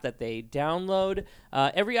app that they download.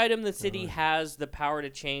 Every item the city has the power to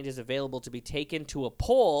change is available to be taken to a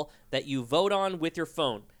poll that you vote on with your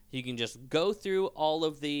phone. You can just go through all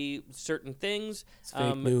of the certain things. It's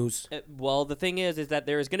fake news. Well, the thing is that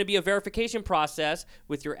there is going to be a verification process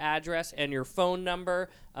with your address and your phone number,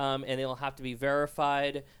 and it'll have to be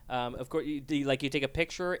verified. Of course, you take a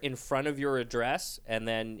picture in front of your address, and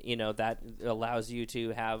then that allows you to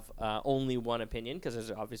have only one opinion, because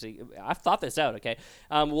there's obviously I've thought this out. Okay,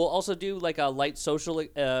 we'll also do like a light social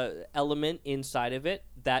element inside of it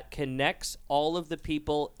that connects all of the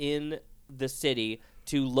people in the city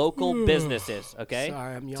to local businesses, okay?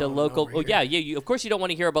 Sorry, I'm to local. over here. Yeah. Of course, you don't want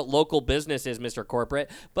to hear about local businesses, Mr. Corporate,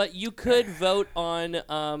 but you could vote on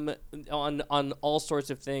all sorts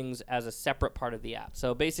of things as a separate part of the app.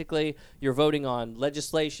 So basically, you're voting on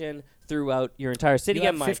legislation throughout your entire city. You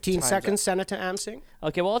have 15 seconds, Senator Amsing.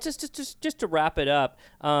 Okay, well, just to wrap it up,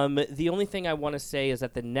 the only thing I want to say is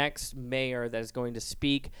that the next mayor that is going to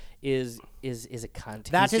speak is a cunt.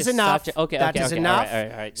 That is enough. That is enough. All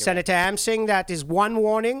right, Senator Amsing, that is one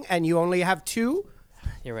warning, and you only have two.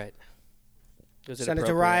 You're right.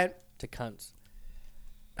 Senator Ryan. To cunts.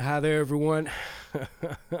 Hi there, everyone.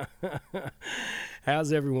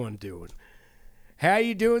 How's everyone doing? How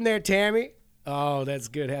you doing there, Tammy? Oh, that's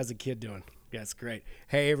good. How's the kid doing? That's great.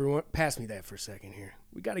 Hey, everyone, pass me that for a second here.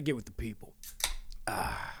 We got to get with the people.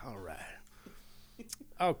 All right.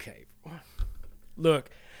 Okay. Look,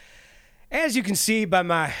 as you can see by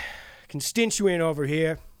my constituent over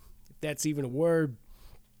here, if that's even a word,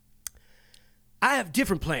 I have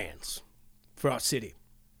different plans for our city.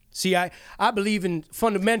 See, I believe in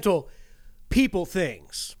fundamental people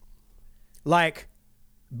things, like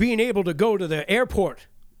being able to go to the airport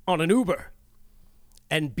on an Uber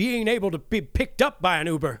and being able to be picked up by an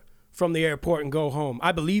Uber from the airport and go home.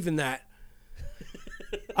 I believe in that.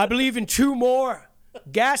 I believe in 2 more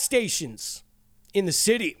gas stations in the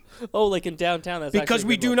city. Oh, like in downtown? That's because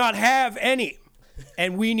we do not have any,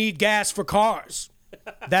 and we need gas for cars.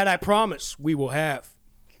 That I promise we will have.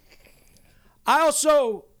 I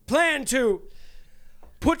also plan to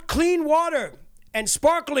put clean water and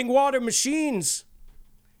sparkling water machines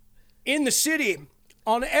in the city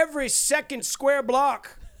on every second square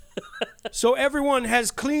block, so everyone has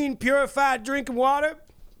clean, purified drinking water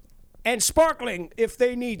and sparkling if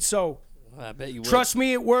they need so. I bet you would. Trust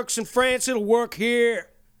me, it works in France. It'll work here.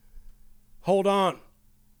 Hold on.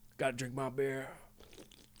 Gotta drink my beer.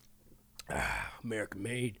 American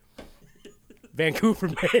made. Vancouver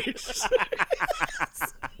made.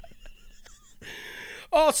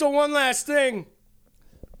 Also, one last thing.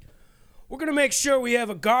 We're going to make sure we have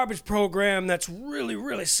a garbage program that's really,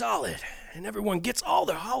 really solid, and everyone gets all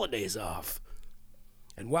their holidays off.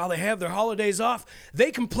 And while they have their holidays off,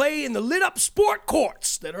 they can play in the lit-up sport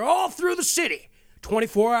courts that are all through the city,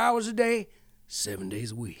 24 hours a day, 7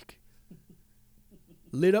 days a week.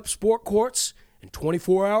 Lit-up sport courts and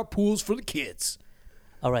 24-hour pools for the kids.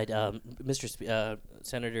 All right, Mr.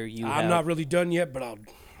 Senator, I'm not really done yet, but I'll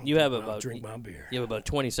drink my beer. You have about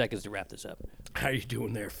 20 seconds to wrap this up. How you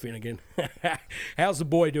doing there, Finnegan? How's the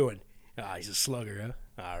boy doing? He's a slugger,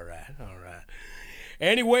 huh? All right.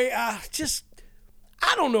 Anyway, I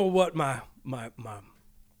don't know what my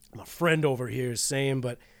friend over here is saying,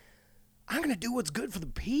 but I'm going to do what's good for the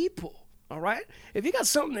people, all right? If you got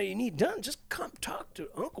something that you need done, just come talk to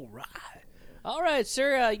Uncle Rye. All right,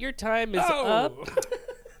 sir. Your time is up.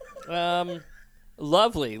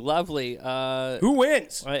 Lovely. Who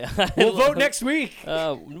wins? We'll vote next week.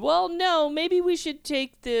 Well, no. Maybe we should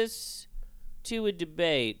take this to a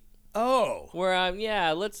debate. Oh. Where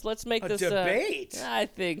let's make this a debate. I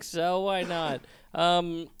think so. Why not?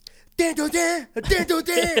 Dan. Is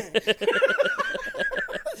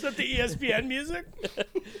that the ESPN music?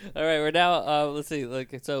 All right, we're now. Let's see. Look,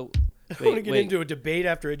 so. I want to get into a debate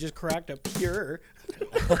after I just cracked a pure.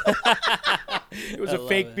 It was a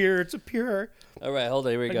fake beer. It's a pure. All right, hold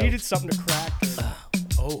on. Here we go. I needed something to crack.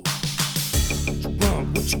 Oh.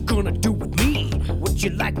 What you gonna do with me? Would you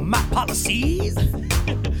like my policies?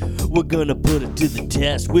 We're gonna put it to the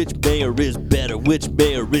test. Which mayor is better? Which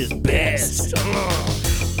mayor is best?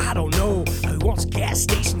 I don't know who wants gas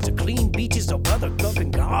stations or clean beaches or other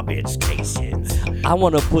dumping garbage stations. I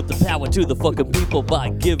want to put the power to the fucking people by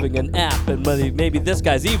giving an app, and maybe this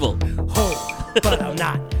guy's evil. Oh, but I'm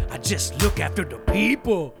not. I just look after the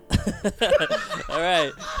people. All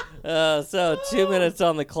right. So 2 minutes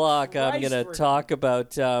on the clock. I'm gonna talk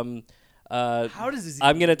about. How does this?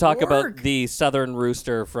 I'm gonna talk work? about the Southern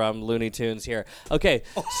Rooster from Looney Tunes here. Okay,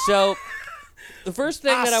 so. The first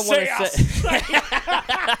thing that I want to say,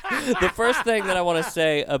 the first thing that I want to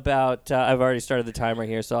say about, I've already started the timer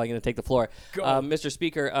here, so I'm going to take the floor. Mr.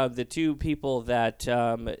 Speaker, the two people that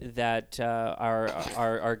are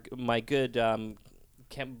my good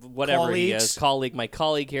whatever colleagues. my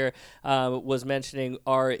colleague here was mentioning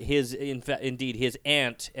are indeed his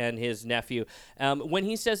aunt and his nephew. When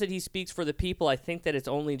he says that he speaks for the people, I think that it's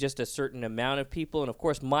only just a certain amount of people, and of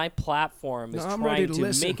course my platform is trying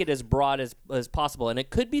to make it as broad as possible. And it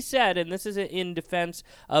could be said, and this is in defense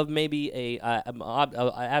of maybe a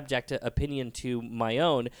abject opinion to my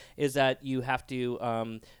own, is that you have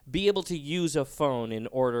to be able to use a phone in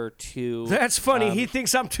order to. That's funny. He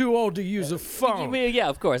thinks I'm too old to use a phone. Yeah,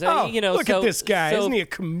 of course. Oh, look at this guy. Isn't he a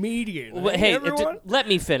comedian? Hey, let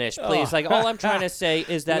me finish, please. All I'm trying to say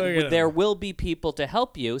is that there will be people to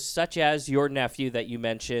help you, such as your nephew that you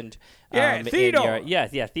mentioned. Theodore.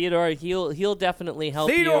 Theodore. He'll definitely help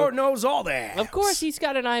you. Theodore knows all that. Of course, he's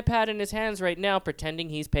got an iPad in his hands right now, pretending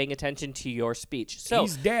he's paying attention to your speech. So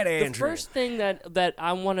he's dead, Andrew. The first thing that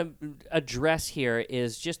I want to address here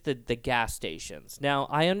is just the gas stations. Now,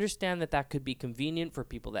 I understand that could be convenient for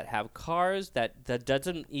people that have cars. That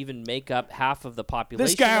doesn't even make up half of the population.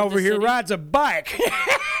 This guy over here rides a bike.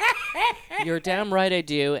 You're damn right I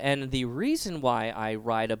do, and the reason why I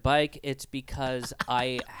ride a bike, it's because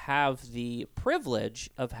I have the privilege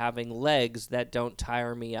of having legs that don't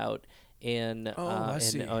tire me out in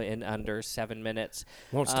under 7 minutes.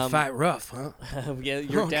 Wants to fight rough, huh? Yeah,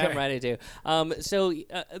 you're damn right I do. So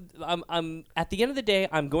I'm at the end of the day,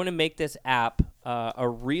 I'm going to make this app a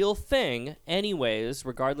real thing, anyways,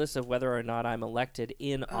 regardless of whether or not I'm elected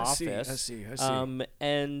in office. I see.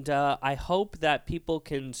 And I hope that people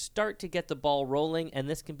can start to get the ball rolling, and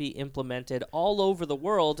this can be implemented all over the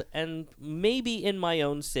world, and maybe in my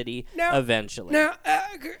own city eventually. Now,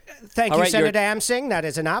 thank you, Senator Amsing. That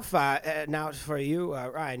is enough. Now for you,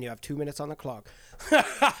 Ryan, you have 2 minutes on the clock.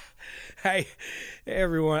 Hey,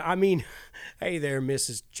 everyone. I mean, hey there,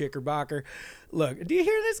 Mrs. Chickerbocker. Look, do you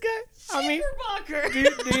hear this guy? Chickerbocker.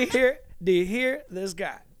 Do you hear this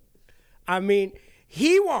guy? I mean,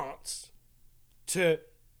 he wants to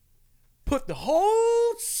put the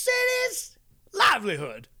whole city's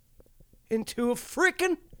livelihood into a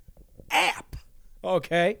freaking app.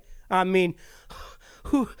 Okay? I mean,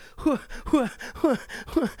 what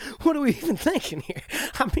are we even thinking here?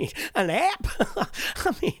 I mean, an app?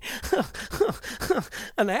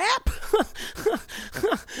 An app?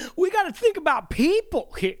 We got to think about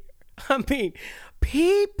people here. I mean,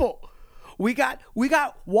 people. We got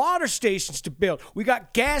water stations to build. We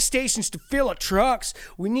got gas stations to fill our trucks.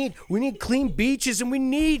 We need clean beaches, and we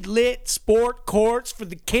need lit sport courts for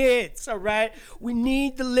the kids, all right? We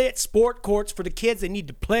need the lit sport courts for the kids. They need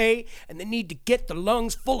to play, and they need to get their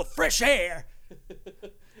lungs full of fresh air.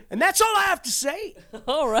 And that's all I have to say.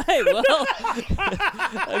 All right, well,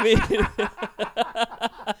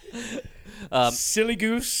 Silly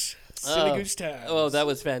goose. Silly goose time. Oh, that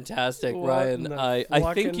was fantastic, Ryan. I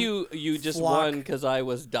think you just won because I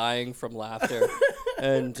was dying from laughter,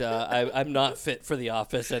 and I'm not fit for the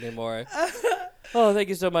office anymore. Oh, thank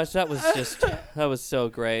you so much. That was so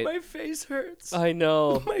great. My face hurts. I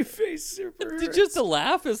know. My face super hurts. Just to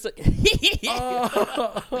laugh is like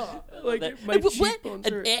my cheekbones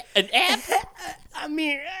hurt. An app? I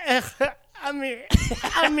mean.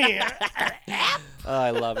 Oh, I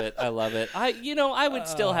love it. I would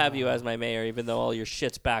still have you as my mayor, even though all your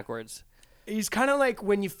shit's backwards. He's kind of like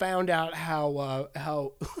when you found out how wow,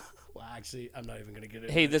 Actually, I'm not even gonna get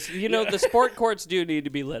it. Hey, the sport courts do need to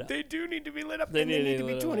be lit up. They do need to be lit up. They and need they need to to be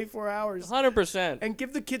be lit up. 24 hours. 100%. And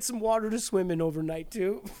give the kids some water to swim in overnight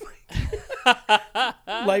too.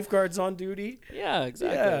 Lifeguards on duty. Yeah,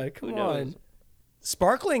 exactly. Yeah, come on.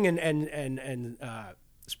 Sparkling and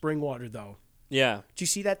spring water though. Yeah. Did you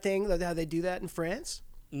see that thing? How they do that in France?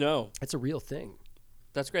 No. It's a real thing.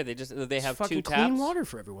 That's great. They have fucking two taps. clean water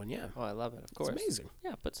for everyone. Yeah. Oh, I love it. Of course. It's amazing.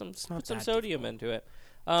 Yeah, put some not that sodium into it.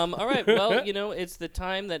 All right. Well, it's the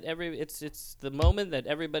time that it's the moment that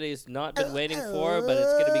everybody's not been waiting for, but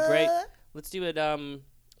it's gonna be great. Let's do it.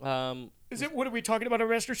 Is it? What are we talking about? Our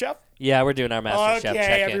Master Chef? Yeah, we're doing our Master Chef check-in.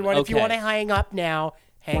 Okay, everyone. If you want to hang up now,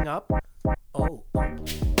 hang up. Oh.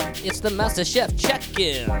 It's the Master Chef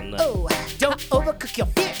check-in. Oh, don't overcook your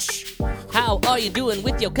fish. How are you doing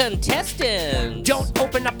with your contestants? Don't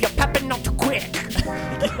open up your pepper not too quick.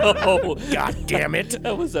 Oh, God damn it.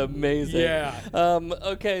 That was amazing. Yeah.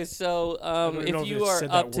 Okay, so if you are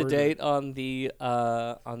up to date on the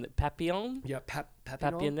Papillon? Yeah,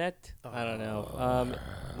 Papillonette? I don't know.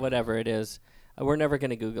 Whatever it is. We're never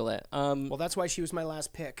going to Google it. Well, that's why she was my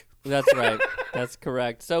last pick. That's right. That's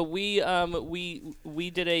correct. So we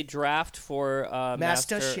did a draft for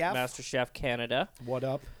Master Chef Canada. What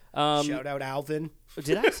up? Shout out Alvin.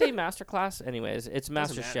 Did I say Masterclass? Anyways, it's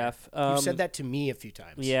Master Chef. You said that to me a few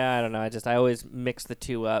times. Yeah, I don't know. I always mix the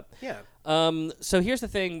two up. Yeah. So here's the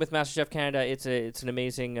thing with Master Chef Canada. It's an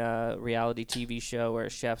amazing reality TV show where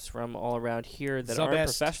chefs from all around here that aren't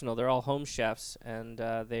professional, they're all home chefs, and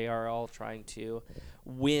they are all trying to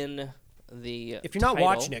win the If you're not title.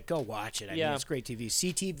 watching it, go watch it. I mean, it's great TV.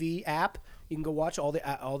 CTV app. You can go watch all the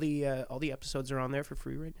episodes are on there for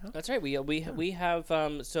free right now. That's right. We have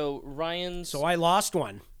so Ryan's. So I lost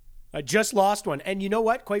one. I just lost one, and you know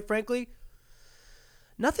what? Quite frankly,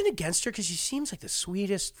 nothing against her because she seems like the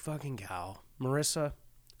sweetest fucking gal, Marissa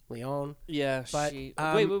Leone. Yeah, but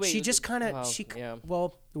wait. She just kind of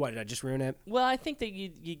Well, what did I just ruin it? Well, I think that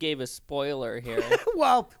you gave a spoiler here.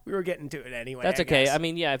 Well, we were getting to it anyway. That's I okay. guess. I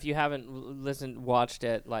mean, yeah, if you haven't watched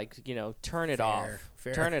it, turn it off.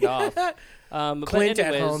 Fair. Turn it off. Clint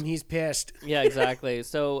at home, he's pissed. Yeah, exactly.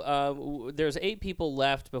 So there's 8 people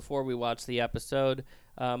left before we watch the episode.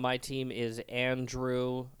 My team is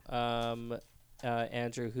Andrew.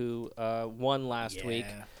 Andrew, who won last week.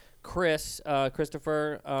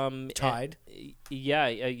 Christopher. Tied.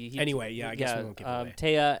 Anyway, I guess we won't give it away.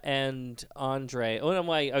 Taya and Andre. Oh,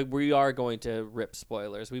 no, we are going to rip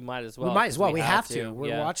spoilers. We might as well. We have to.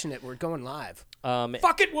 We're watching it. We're going live.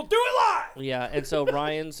 Fuck it, we'll do it live. Yeah, and so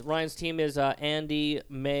Ryan's team is Andy,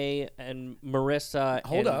 May, and Marissa.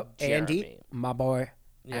 Hold up, Jeremy. Andy, my boy.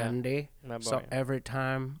 Yeah, Andy. my boy. So every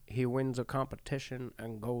time he wins a competition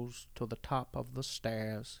and goes to the top of the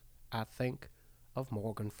stairs, I think of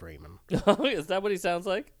Morgan Freeman. Is that what he sounds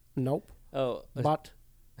like? Nope. Oh. But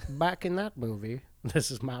back in that movie, this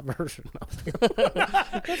is my version of it.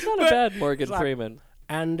 That's not a bad Morgan Freeman.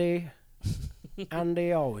 Andy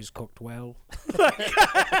Andy always cooked well.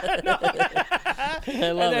 I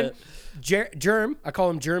love it. Germ, I call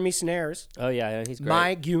him Jeremy Snares. Oh, yeah, he's great.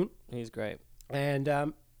 My Gunt. He's great. And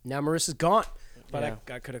now Marissa's gone. But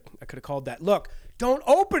I could have called that. Look, don't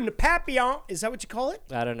open the papillon. Is that what you call it?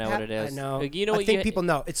 I don't know what it is. I know. You know I think people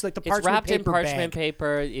know. It's like the parchment wrapped paper in parchment bag.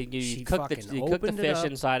 paper. You cook the fish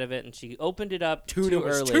inside of it, and she opened it up too early.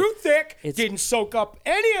 Was too thick. It didn't soak up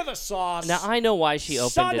any of the sauce. Now I know why she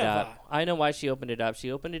opened it up. I know why she opened it up.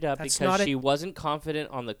 She opened it up because she wasn't confident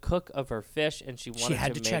on the cook of her fish, and she wanted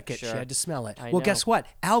to make check it. Sure. She had to smell it. Well, know. Guess what?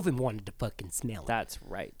 Alvin wanted to fucking smell it. That's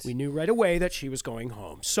right. We knew right away that she was going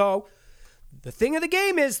home. So the thing of the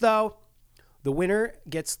game is, though, the winner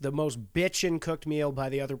gets the most bitchin' cooked meal by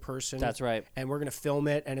the other person. That's right. And we're going to film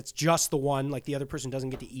it, and it's just the one. Like, the other person doesn't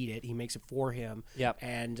get to eat it. He makes it for him. Yep.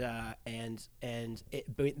 And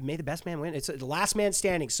may the best man win. It's the last man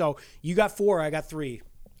standing. So you got 4, I got 3.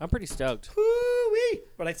 I'm pretty stoked. Woo-wee.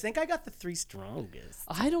 But I think I got the 3 strongest.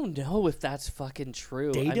 I don't know if that's fucking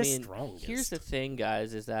true. Strongest. Here's the thing,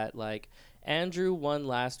 guys, is that, like, Andrew won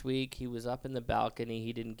last week. He was up in the balcony.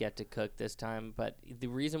 He didn't get to cook this time. But the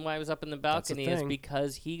reason why he was up in the balcony is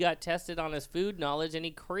because he got tested on his food knowledge and he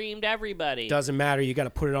creamed everybody. Doesn't matter. You got to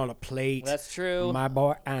put it on a plate. That's true. My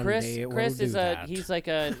boy Andy Chris is that. He's like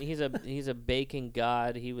he's a baking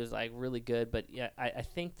god. He was like really good. But yeah, I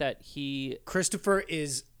think that Christopher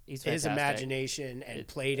is his imagination and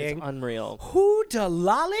plating. It's unreal. Who da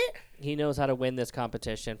lolly? He knows how to win this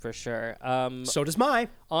competition for sure. So does mine.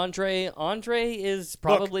 Andre is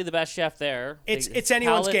probably the best chef there. It's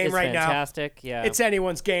anyone's game right now. Fantastic, yeah. It's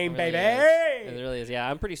anyone's game, it really baby. It really is. Yeah,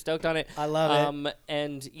 I'm pretty stoked on it. I love it.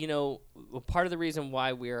 And part of the reason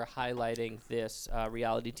why we're highlighting this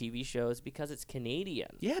reality TV show is because it's Canadian.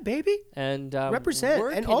 Yeah, baby. And represent.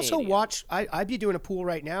 we're And Canadian. also watch. I'd be doing a pool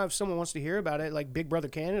right now if someone wants to hear about it, like Big Brother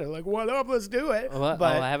Canada. Like, what up? Let's do it. But,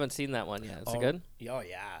 I haven't seen that one yet. Is it good? Oh,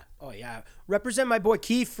 yeah. Oh, yeah. Represent my boy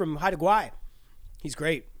Keith from Haida Gwaii. He's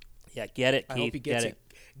great. Yeah, get it, Keith. I hope he gets it.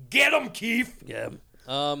 Get him, Keith. Yeah.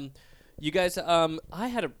 You guys, I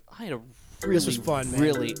had a really, this was fun, man.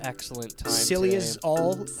 Really excellent time. Silly today. as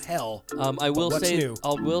all hell. I will what's say, new?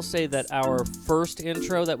 I will say that our first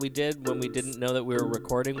intro that we did when we didn't know that we were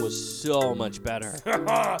recording was so much better.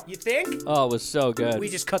 You think? Oh, it was so good. We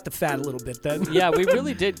just cut the fat a little bit then. Yeah, we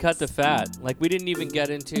really did cut the fat. Like, we didn't even get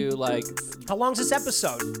into like. How long's this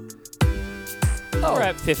episode? We're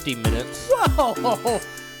at 50 minutes. Whoa!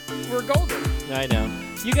 We're golden. I know.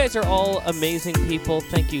 You guys are all amazing people.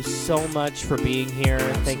 Thank you so much for being here.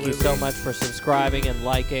 Absolutely. Thank you so much for subscribing and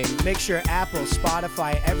liking. Make sure Apple,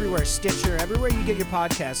 Spotify, everywhere, Stitcher, everywhere you get your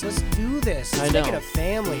podcasts. Let's do this. Let's make it a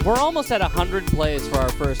family. We're almost at 100 plays for our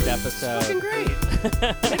first episode. It's fucking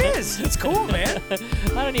great. It is. It's cool, man.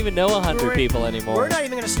 I don't even know 100 people anymore. We're not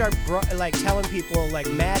even going to start telling people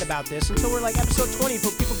mad about this until we're episode 20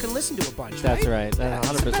 so people can listen to a bunch. That's right. That's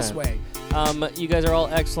 100%. That's the best way. You guys are all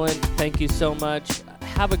excellent. Thank you so much.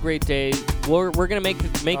 Have a great day. We're gonna make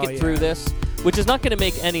it through this, which is not gonna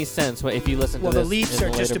make any sense if you listen to this. Well, the Leafs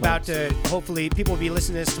are just about months. to. Hopefully, people will be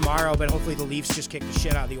listening to this tomorrow, but hopefully the Leafs just kick the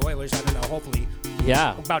shit out of the Oilers. I don't know. Hopefully.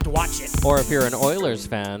 Yeah. I'm about to watch it. Or if you're an Oilers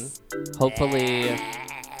fan, hopefully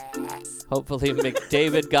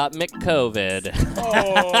McDavid got McCovid.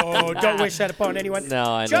 Oh, don't wish that upon anyone. No,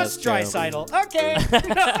 I know. Just Draisaitl.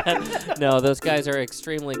 Okay. No, those guys are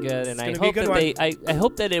extremely good, and I hope that I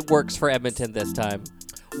hope that it works for Edmonton this time.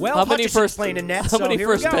 Well, how many first playing in net? How many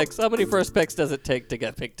first picks does it take to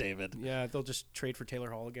get McDavid? Yeah, they'll just trade for Taylor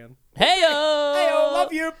Hall again. Heyo! Heyo,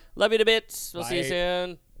 love you. Love you to bits. We'll see you Bye.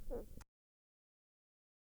 soon.